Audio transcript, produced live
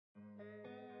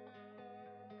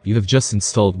You have just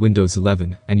installed Windows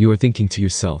 11, and you are thinking to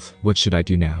yourself, what should I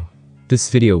do now? This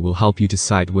video will help you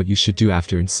decide what you should do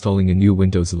after installing a new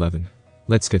Windows 11.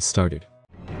 Let's get started.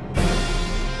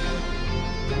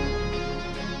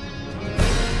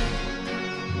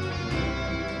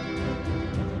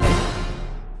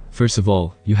 First of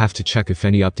all, you have to check if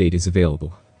any update is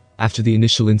available. After the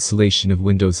initial installation of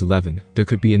Windows 11, there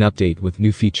could be an update with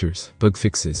new features, bug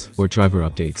fixes, or driver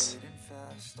updates.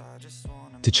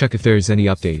 To check if there is any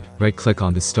update, right-click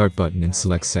on the Start button and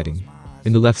select Setting.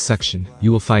 In the left section,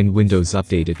 you will find Windows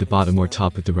Update at the bottom or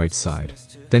top at the right side.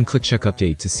 Then click Check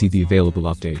Update to see the available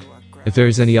update. If there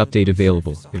is any update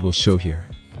available, it will show here.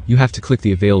 You have to click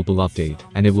the available update,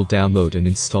 and it will download and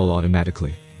install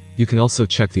automatically. You can also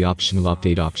check the Optional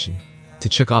Update option. To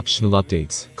check optional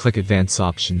updates, click Advanced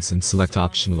Options and select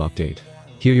Optional Update.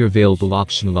 Here your available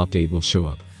optional update will show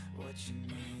up.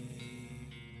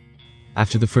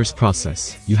 After the first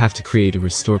process, you have to create a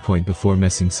restore point before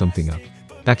messing something up.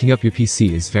 Backing up your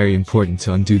PC is very important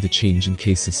to undo the change in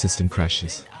case the system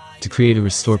crashes. To create a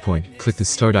restore point, click the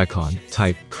Start icon,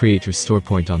 type Create Restore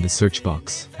Point on the search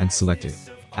box, and select it.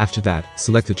 After that,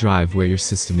 select the drive where your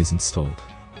system is installed.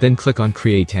 Then click on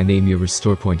Create and name your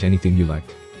restore point anything you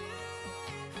like.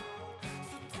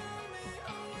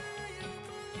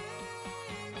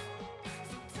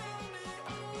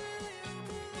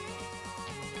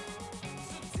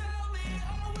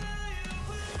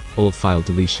 Old file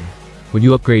deletion. When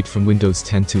you upgrade from Windows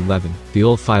 10 to 11, the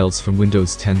old files from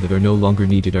Windows 10 that are no longer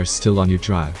needed are still on your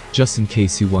drive, just in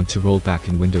case you want to roll back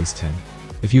in Windows 10.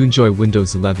 If you enjoy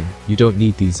Windows 11, you don't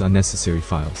need these unnecessary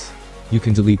files. You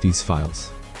can delete these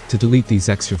files. To delete these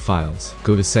extra files,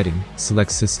 go to Setting,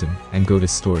 select System, and go to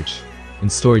Storage. In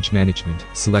Storage Management,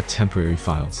 select Temporary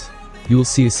Files. You will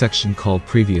see a section called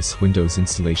Previous Windows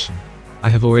Installation. I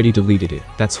have already deleted it,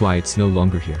 that's why it's no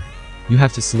longer here. You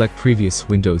have to select Previous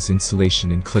Windows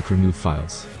Installation and click Remove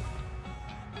Files.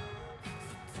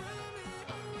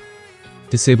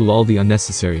 Disable all the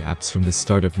unnecessary apps from the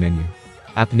Startup menu.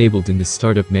 App enabled in the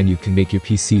Startup menu can make your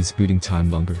PC's booting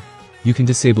time longer. You can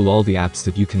disable all the apps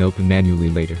that you can open manually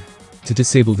later. To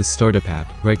disable the Startup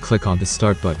app, right-click on the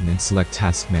Start button and select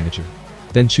Task Manager.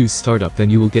 Then choose Startup, then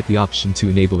you will get the option to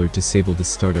enable or disable the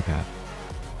Startup app.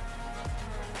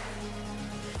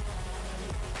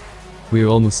 We are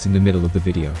almost in the middle of the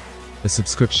video. A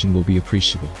subscription will be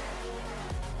appreciable.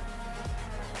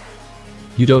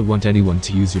 You don't want anyone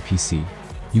to use your PC.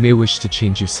 You may wish to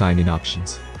change your sign-in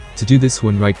options. To do this,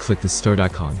 right-click the Start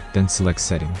icon, then select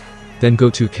Setting. Then go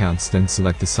to Accounts, then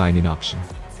select the Sign-in option.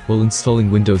 While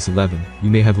installing Windows 11, you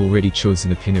may have already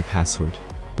chosen a PIN or password.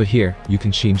 But here, you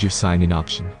can change your sign-in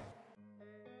option.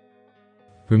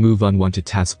 Remove unwanted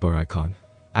taskbar icon.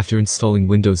 After installing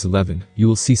Windows 11, you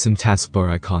will see some taskbar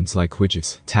icons like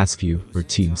Widgets, Task View, or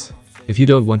Teams. If you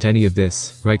don't want any of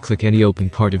this, right-click any open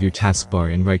part of your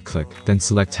taskbar and right-click, then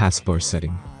select Taskbar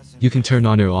Setting. You can turn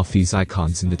on or off these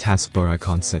icons in the taskbar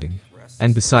icon setting.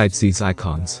 And besides these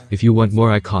icons, if you want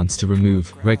more icons to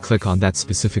remove, right-click on that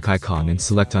specific icon and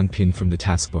select Unpin from the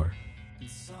taskbar.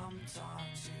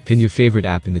 Pin your favorite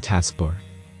app in the taskbar.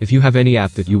 If you have any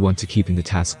app that you want to keep in the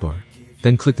taskbar,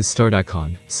 then click the Start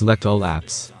icon, select all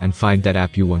apps, and find that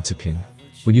app you want to pin.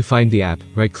 When you find the app,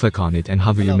 right-click on it and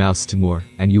hover your mouse to More,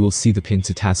 and you will see the Pin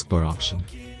to Taskbar option.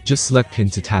 Just select Pin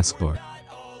to Taskbar.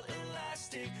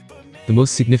 The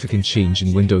most significant change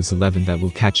in Windows 11 that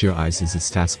will catch your eyes is its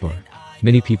taskbar.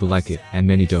 Many people like it, and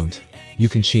many don't. You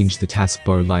can change the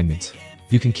taskbar alignment.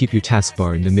 You can keep your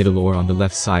taskbar in the middle or on the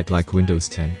left side like Windows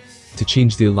 10. To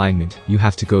change the alignment, you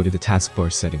have to go to the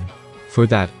taskbar setting. For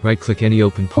that, right-click any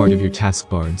open part of your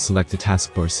taskbar and select the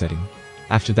taskbar setting.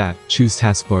 After that, choose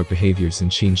Taskbar Behaviors and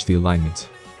change the alignment.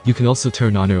 You can also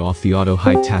turn on or off the Auto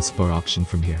Hide Taskbar option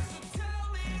from here.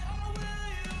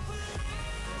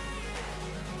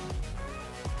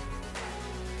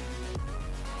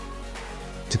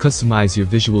 To customize your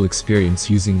visual experience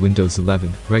using Windows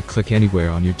 11, right-click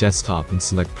anywhere on your desktop and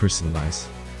select Personalize.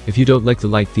 If you don't like the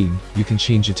light theme, you can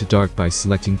change it to dark by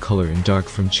selecting Color and Dark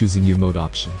from choosing your mode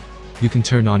option. You can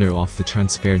turn on or off the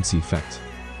transparency effect.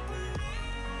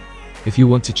 If you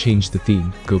want to change the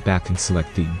theme, go back and select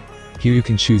Theme. Here you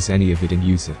can choose any of it and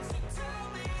use it.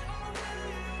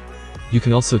 You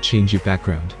can also change your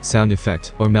background, sound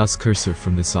effect, or mouse cursor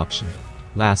from this option.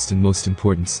 Last and most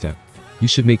important step. You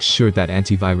should make sure that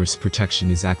antivirus protection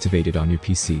is activated on your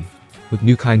PC. With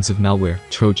new kinds of malware,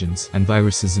 trojans, and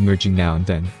viruses emerging now and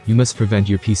then, you must prevent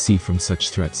your PC from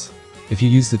such threats. If you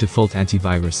use the default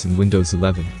antivirus in Windows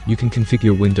 11, you can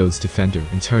configure Windows Defender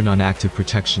and turn on active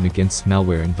protection against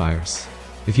malware and virus.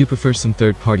 If you prefer some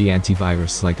third-party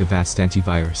antivirus like Avast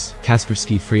Antivirus,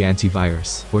 Kaspersky Free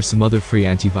Antivirus, or some other free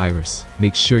antivirus,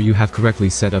 make sure you have correctly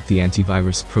set up the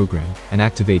antivirus program and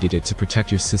activated it to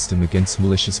protect your system against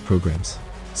malicious programs.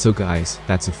 So guys,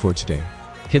 that's it for today.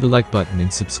 Hit the like button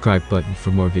and subscribe button for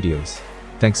more videos.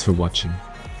 Thanks for watching.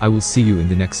 I will see you in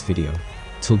the next video.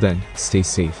 Till then, stay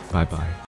safe, bye bye.